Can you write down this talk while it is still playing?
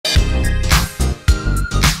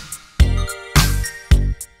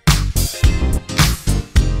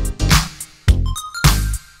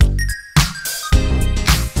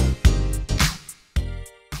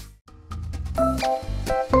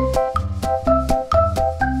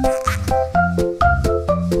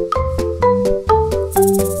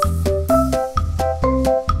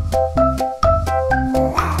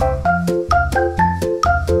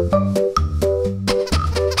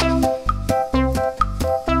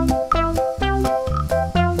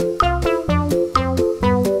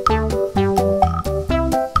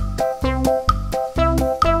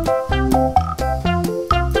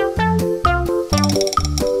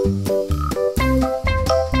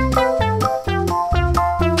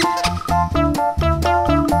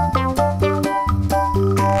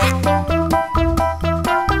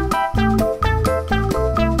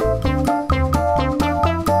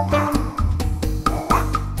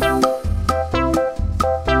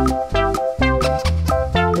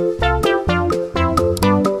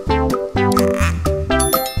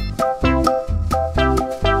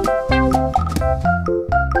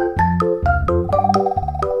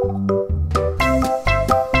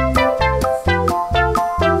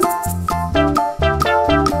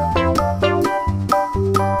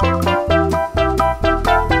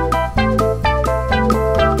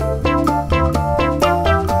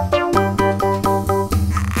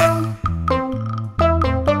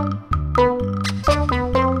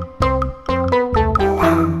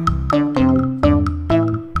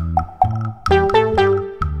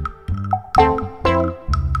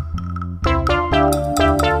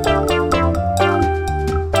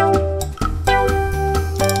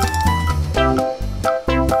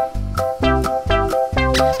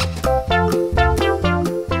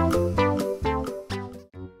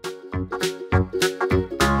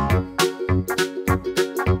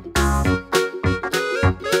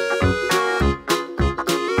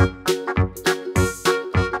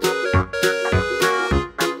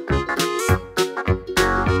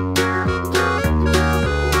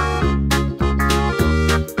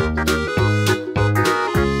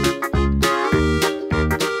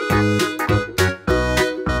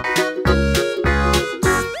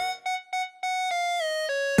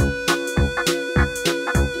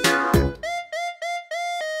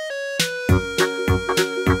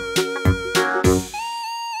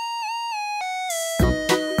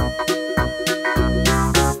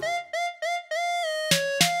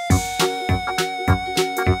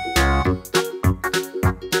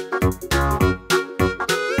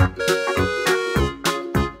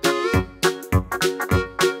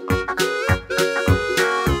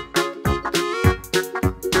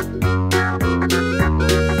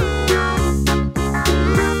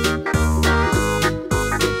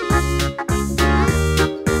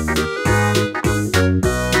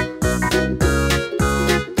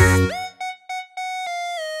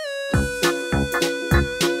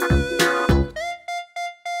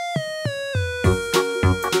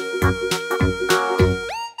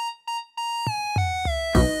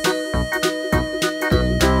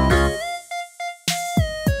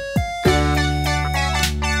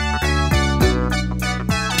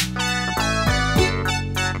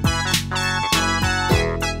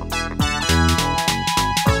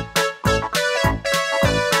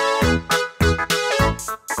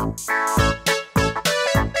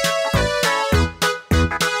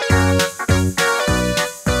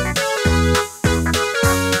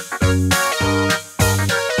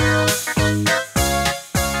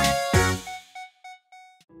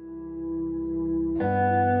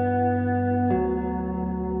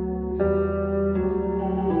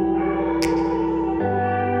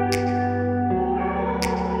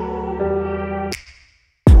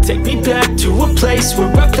place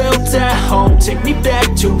where I felt at home. Take me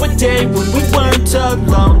back to a day when we weren't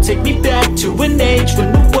alone. Take me back to an age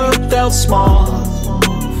when the world felt small,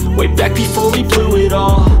 way back before we blew it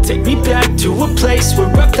all. Take me back to a place where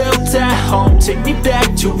I felt at home. Take me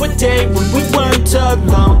back to a day when we weren't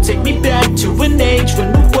alone. Take me back to an age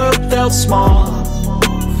when the world felt small,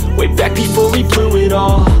 way back before we blew it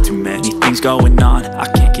all. Too many things going on, I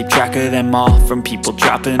can't keep track of them all. From people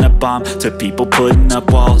dropping a bomb to people putting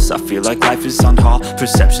up walls. I feel like life is on hold,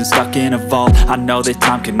 perception stuck in a vault. I know that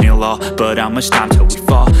time can heal all, but how much time till we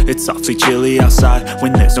fall? It's awfully chilly outside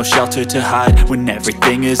when there's no shelter to hide. When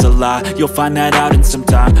everything is a lie, you'll find that out in some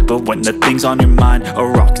time. But when the things on your mind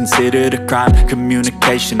are all considered a crime,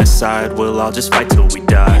 communication aside, we'll all just fight till we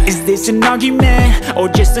die. Is this an argument or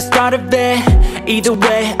just the start of it? Either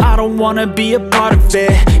way, I don't wanna be a part of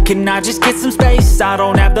it. Can I just get some space? I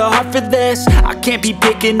don't have the heart for this. I can't be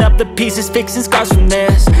picking up the pieces, fixing scars from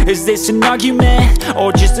this. Is this an argument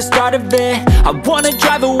or just the start of it? I wanna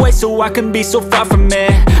drive away so I can be so far from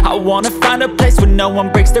it. I wanna find a place where no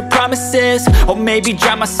one breaks their promises, or maybe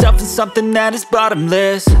drown myself in something that is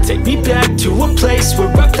bottomless. Take me back to a place where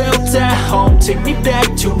I felt at home. Take me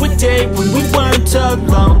back to a day when we weren't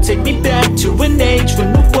alone. Take me back to an age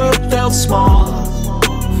when the world felt small,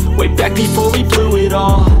 way back before we blew it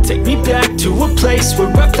all. Take me back to a place where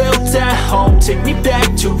I felt at home. Take me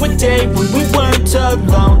back to a day when we weren't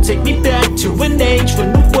alone. Take me back to an age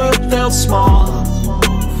when the world felt small,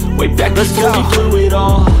 way back before we blew it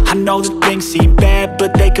all. I know that things seem bad,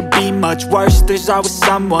 but they could be much worse. There's always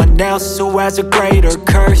someone else who has a greater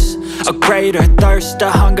curse, a greater thirst, a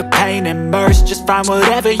hunger, pain, and mercy. Just find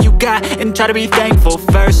whatever you got and try to be thankful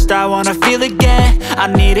first. I wanna feel again, I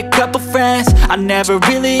need a couple friends. I never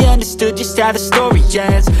really understood just how the story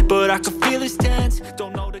ends, but I could feel his tense,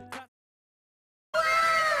 don't know